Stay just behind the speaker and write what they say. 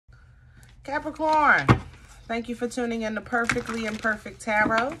Capricorn, thank you for tuning in to Perfectly Imperfect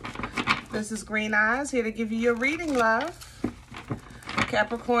Tarot. This is Green Eyes, here to give you your reading, love.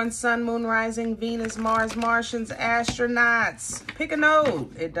 Capricorn, Sun, Moon, Rising, Venus, Mars, Martians, astronauts. Pick a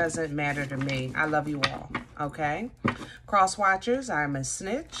node. It doesn't matter to me. I love you all, okay? Cross watchers, I'm a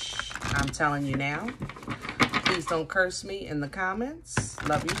snitch. I'm telling you now. Please don't curse me in the comments.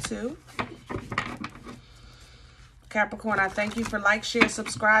 Love you too. Capricorn, I thank you for likes, shares,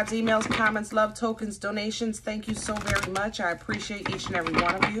 subscribes, emails, comments, love, tokens, donations. Thank you so very much. I appreciate each and every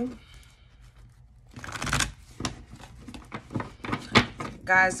one of you.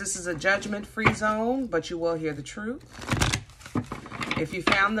 Guys, this is a judgment-free zone, but you will hear the truth. If you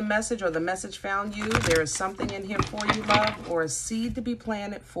found the message or the message found you, there is something in here for you, love, or a seed to be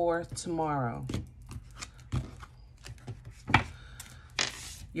planted for tomorrow.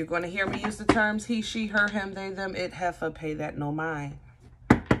 You're going to hear me use the terms he, she, her, him, they, them, it, heifer, pay that, no mind.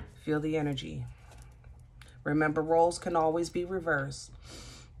 Feel the energy. Remember, roles can always be reversed.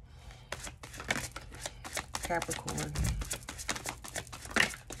 Capricorn.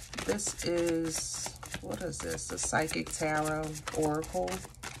 This is, what is this? The Psychic Tarot Oracle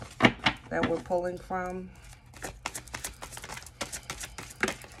that we're pulling from.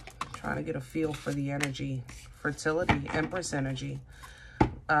 Trying to get a feel for the energy. Fertility, Empress energy.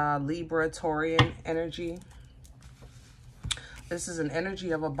 Libra, Taurian energy. This is an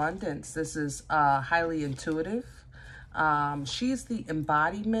energy of abundance. This is highly intuitive. She's the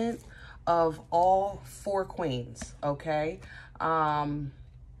embodiment of all four queens, okay?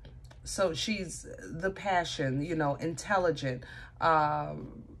 So she's the passion, you know, intelligent,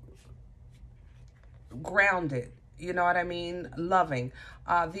 grounded, you know what I mean? Loving.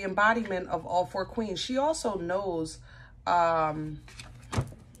 The embodiment of all four queens. She also knows,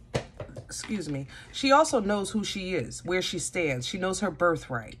 excuse me, she also knows who she is, where she stands. She knows her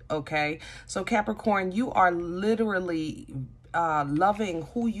birthright, okay? So Capricorn, you are literally loving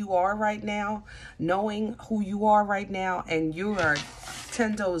who you are right now, knowing who you are right now, and you are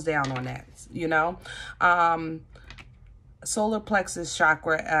 10 toes down on that, you know? Solar plexus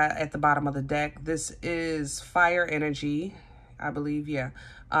chakra at the bottom of the deck. This is fire energy, I believe, yeah.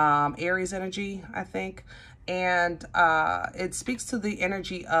 Aries energy, I think. And it speaks to the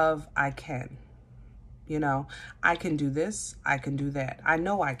energy of I can. You know, I can do this, I can do that. I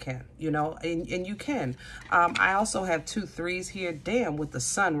know I can, you know, and you can. I also have 2 3s here. Damn, with the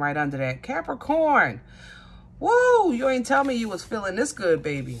sun right under that. Capricorn. Woo, you ain't tell me you was feeling this good,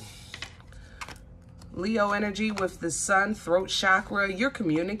 baby. Leo energy with the sun, throat chakra. You're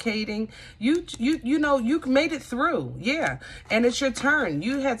communicating. You know, you made it through. Yeah. And it's your turn.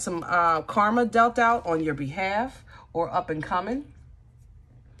 You had some karma dealt out on your behalf or up and coming.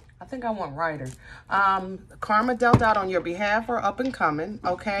 I think I want Rider. Karma dealt out on your behalf or up and coming,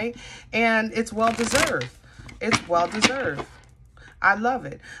 okay? And it's well-deserved. It's well-deserved. I love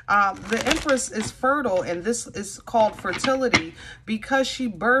it. The Empress is fertile, and this is called fertility because she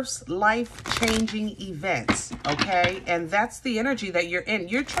births life-changing events, okay? And that's the energy that you're in.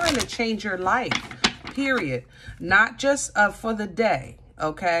 You're trying to change your life, period. Not just for the day,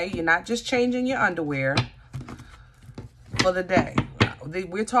 okay? You're not just changing your underwear for the day.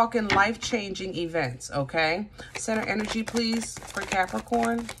 We're talking life-changing events, okay? Center energy, please, for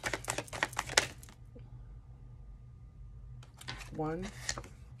Capricorn. 1.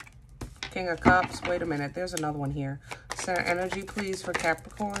 King of Cups. Wait a minute. There's another one here. Center energy, please, for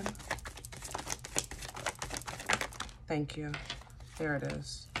Capricorn. Thank you. There it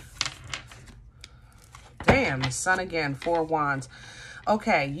is. Damn, the sun again. 4 wands.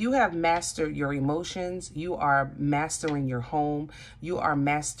 Okay, you have mastered your emotions. You are mastering your home. You are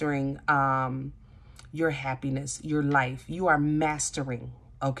mastering your happiness, your life. You are mastering,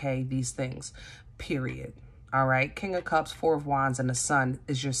 okay, these things, period. All right, King of Cups, 4 of Wands, and the sun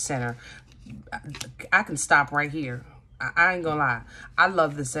is your center. I can stop right here. I ain't gonna lie. I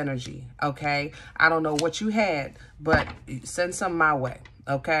love this energy, okay? I don't know what you had, but send some my way.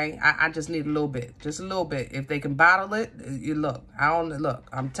 Okay, I just need a little bit, just a little bit. If they can bottle it, you look.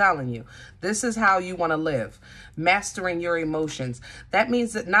 I'm telling you, this is how you want to live, mastering your emotions. That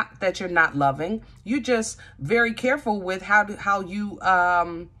means that not that you're not loving. You're just very careful with how you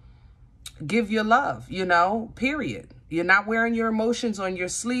give your love. You know, period. You're not wearing your emotions on your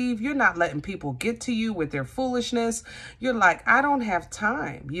sleeve. You're not letting people get to you with their foolishness. You're like, I don't have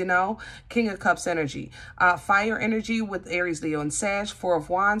time, you know? King of Cups energy. Fire energy with Aries, Leo, and Sag. 4 of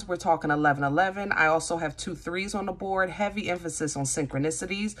Wands. We're talking 11-11. I also have 2 3s on the board. Heavy emphasis on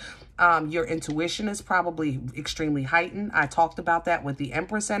synchronicities. Your intuition is probably extremely heightened. I talked about that with the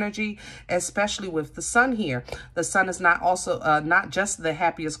Empress energy, especially with the Sun here. The Sun is not just the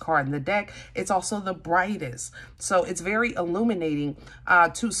happiest card in the deck, it's also the brightest. So it's very illuminating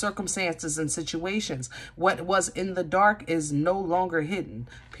to circumstances and situations. What was in the dark is no longer hidden,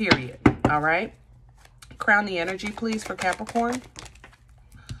 period. All right? Crown the energy, please, for Capricorn.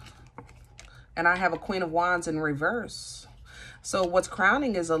 And I have a Queen of Wands in reverse. So what's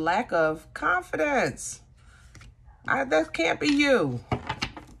crowning is a lack of confidence. That can't be you.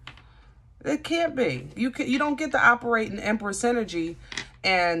 It can't be. You don't get to operate in Empress energy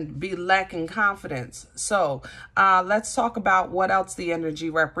and be lacking confidence. So let's talk about what else the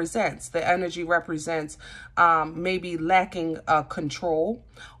energy represents. The energy represents maybe lacking control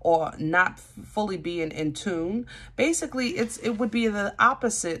or not fully being in tune. Basically, it would be the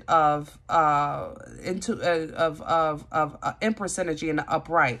opposite of Empress energy in the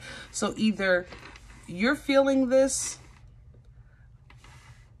upright. So either you're feeling this,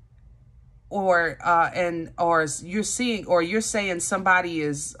 or you're seeing, or you're saying somebody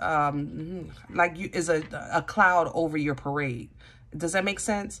is is a cloud over your parade. Does that make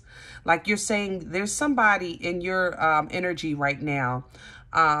sense? Like you're saying there's somebody in your energy right now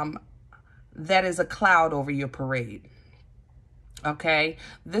that is a cloud over your parade. Okay,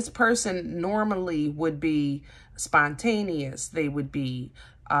 this person normally would be spontaneous. They would be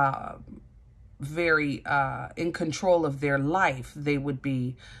very in control of their life. They would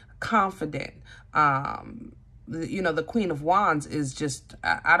be confident. You know, the Queen of Wands is just,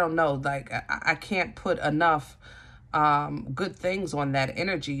 I don't know, like I can't put enough good things on that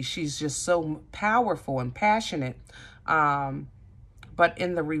energy. She's just so powerful and passionate. But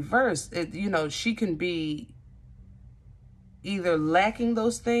in the reverse, you know, she can be either lacking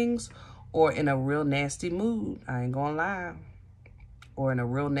those things or in a real nasty mood. I ain't gonna lie. Or in a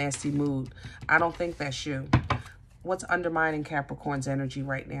real nasty mood. I don't think that's you. What's undermining Capricorn's energy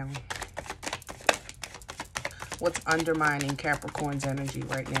right now? What's undermining Capricorn's energy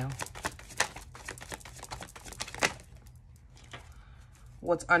right now?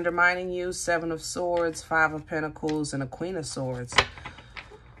 What's undermining you? Seven of Swords, Five of Pentacles, and a Queen of Swords.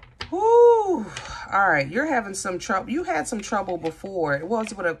 Whoo! All right, you're having some trouble. You had some trouble before. It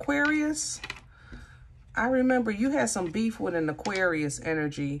was with Aquarius. I remember you had some beef with an Aquarius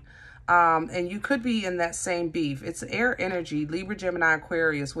energy. And you could be in that same beef. It's air energy, Libra, Gemini,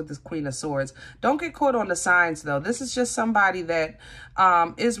 Aquarius with this Queen of Swords. Don't get caught on the signs, though. This is just somebody that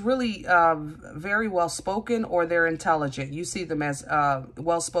is really very well-spoken, or they're intelligent. You see them as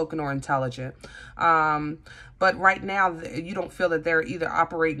well-spoken or intelligent. But right now, you don't feel that they're either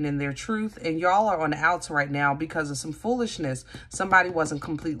operating in their truth, and y'all are on the outs right now because of some foolishness. Somebody wasn't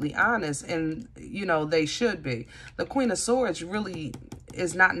completely honest, and, you know, they should be. The Queen of Swords really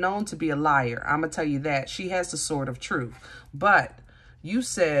is not known to be a liar. I'm going to tell you that. She has the sword of truth. But you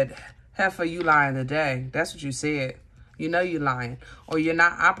said, heifer, you lying today. That's what you said. You know you're lying. Or you're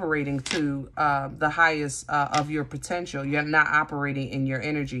not operating to the highest of your potential. You're not operating in your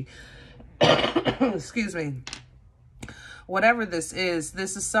energy. Excuse me. Whatever this is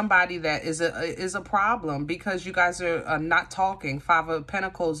somebody that is a problem, because you guys are not talking. Five of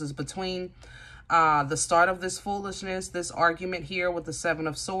Pentacles is between the start of this foolishness, this argument here with the Seven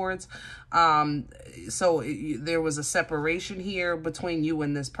of Swords. So there was a separation here between you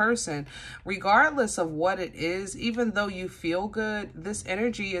and this person. Regardless of what it is, even though you feel good, this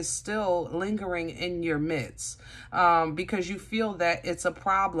energy is still lingering in your midst because you feel that it's a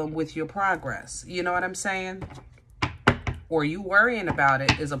problem with your progress. You know what I'm saying? Or you worrying about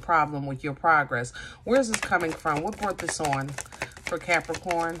it is a problem with your progress. Where's this coming from? What brought this on for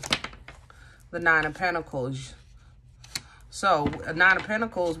Capricorn? The Nine of Pentacles. So, Nine of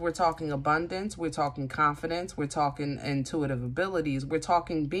Pentacles, we're talking abundance, we're talking confidence, we're talking intuitive abilities, we're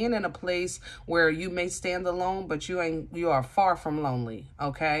talking being in a place where you may stand alone, but you are far from lonely,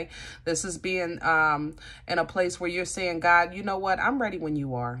 okay? This is being in a place where you're saying, God, you know what? I'm ready when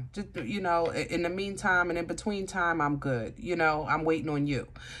you are. Just, you know, in the meantime and in between time, I'm good. You know, I'm waiting on you.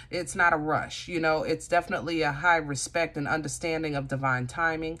 It's not a rush. You know, it's definitely a high respect and understanding of divine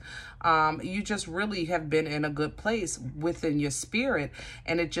timing. You just really have been in a good place within your spirit,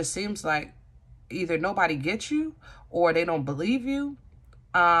 and it just seems like either nobody gets you or they don't believe you.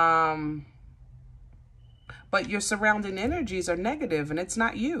 But your surrounding energies are negative, and it's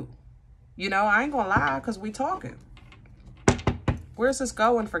not you. You know, I ain't gonna lie, because we talking. Where's this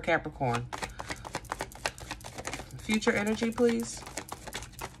going for Capricorn? Future energy, please.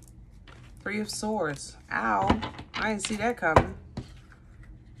 Three of Swords. Ow. I didn't see that coming.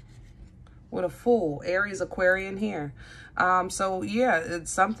 with a Fool, Aries, Aquarian here. So yeah,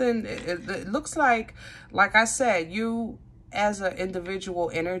 it's something, it looks like I said, you as an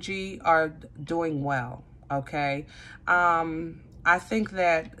individual energy are doing well, okay? I think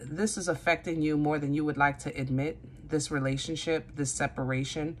that this is affecting you more than you would like to admit, this relationship, this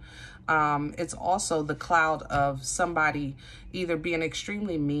separation. It's also the cloud of somebody either being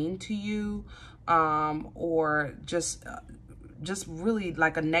extremely mean to you, or just really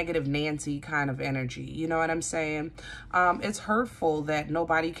like a negative Nancy kind of energy. You know what I'm saying? It's hurtful that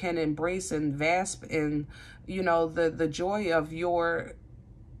nobody can embrace and vasp in, you know, the joy of your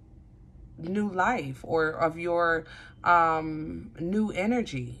new life, or of your new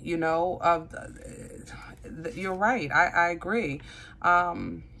energy, you know, you're right. I agree.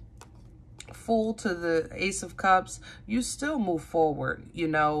 Fool to the Ace of Cups, you still move forward, you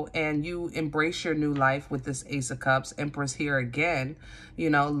know, and you embrace your new life with this Ace of Cups. Empress here again, you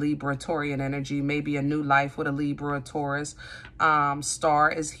know, Libra, Taurian energy, maybe a new life with a Libra or Taurus. Star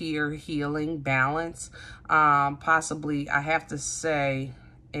is here, healing, balance, possibly, I have to say,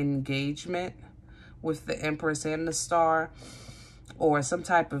 engagement with the Empress and the Star, or some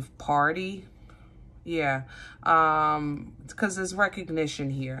type of party. Yeah, because there's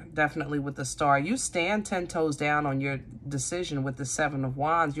recognition here, definitely with the Star. You stand 10 toes down on your decision with the Seven of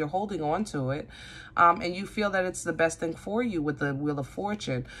Wands. You're holding on to it, and you feel that it's the best thing for you with the Wheel of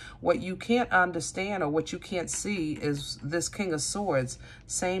Fortune. What you can't understand, or what you can't see, is this King of Swords.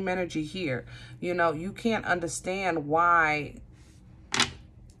 Same energy here. You know, you can't understand why,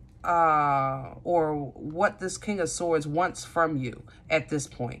 or what this King of Swords wants from you at this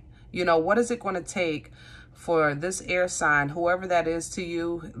point. You know, what is it going to take for this air sign, whoever that is to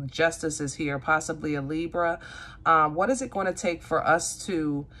you? Justice is here, possibly a Libra. What is it going to take for us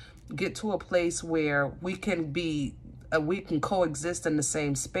to get to a place where we can be, we can coexist in the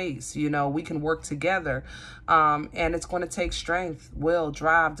same space? You know, we can work together. And it's going to take strength, will,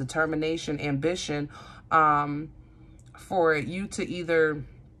 drive, determination, ambition, for you to either,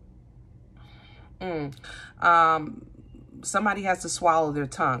 somebody has to swallow their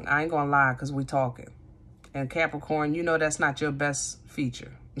tongue. I ain't gonna lie, because we talking. And Capricorn, you know that's not your best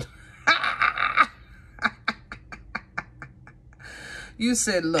feature. You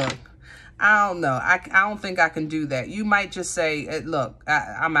said, look, I don't know. I don't think I can do that. You might just say, look,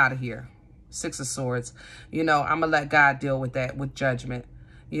 I'm out of here. Six of Swords. You know, I'm going to let God deal with that, with judgment.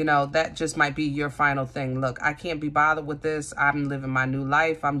 You know, that just might be your final thing. Look, I can't be bothered with this. I'm living my new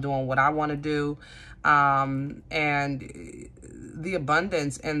life. I'm doing what I want to do. And the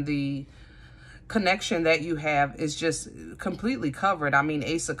abundance and the connection that you have is just completely covered. I mean,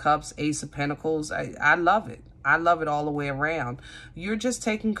 Ace of Cups, Ace of Pentacles. I love it. I love it all the way around. You're just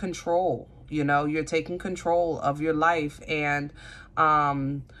taking control. You know, you're taking control of your life and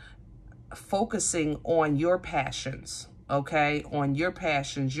focusing on your passions. Okay, on your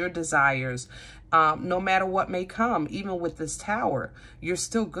passions, your desires. No matter what may come, even with this Tower, you're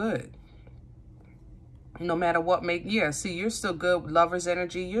still good. No matter what may, yeah, see, you're still good. Lover's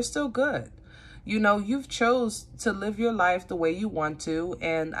energy, you're still good. You know, you've chose to live your life the way you want to,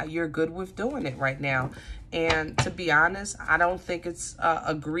 and you're good with doing it right now. And to be honest, I don't think it's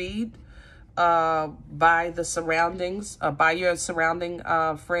agreed by the surroundings, by your surrounding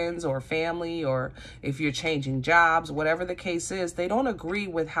friends or family, or if you're changing jobs, whatever the case is, they don't agree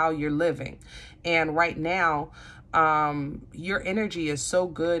with how you're living. And right now, your energy is so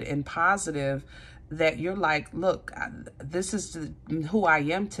good and positive that you're like, look, this is who I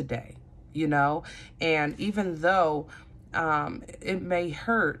am today, you know? And even though it may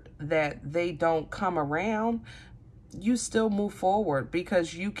hurt that they don't come around, you still move forward,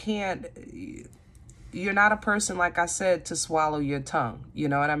 because you can't, you're not a person, like I said, to swallow your tongue. You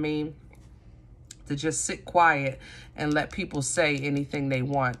know what I mean? To just sit quiet and let people say anything they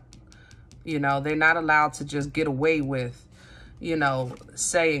want. You know, they're not allowed to just get away with, you know,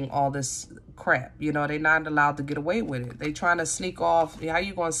 saying all this crap. You know, they're not allowed to get away with it. They trying to sneak off. How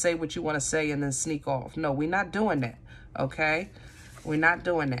you going to say what you want to say and then sneak off? No, we're not doing that. Okay? We're not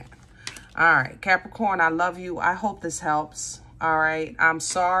doing that. All right, Capricorn, I love you. I hope this helps. All right. I'm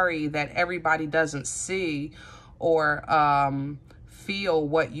sorry that everybody doesn't see or feel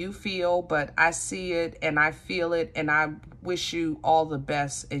what you feel, but I see it and I feel it, and I wish you all the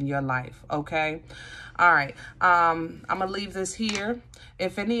best in your life. Okay. All right. I'm going to leave this here.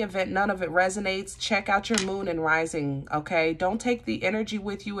 If any event, none of it resonates, check out your moon and rising, okay? Don't take the energy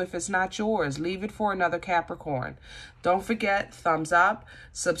with you if it's not yours. Leave it for another Capricorn. Don't forget, thumbs up,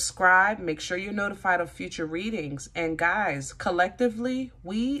 subscribe, make sure you're notified of future readings. And guys, collectively,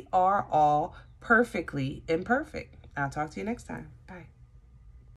 we are all perfectly imperfect. I'll talk to you next time.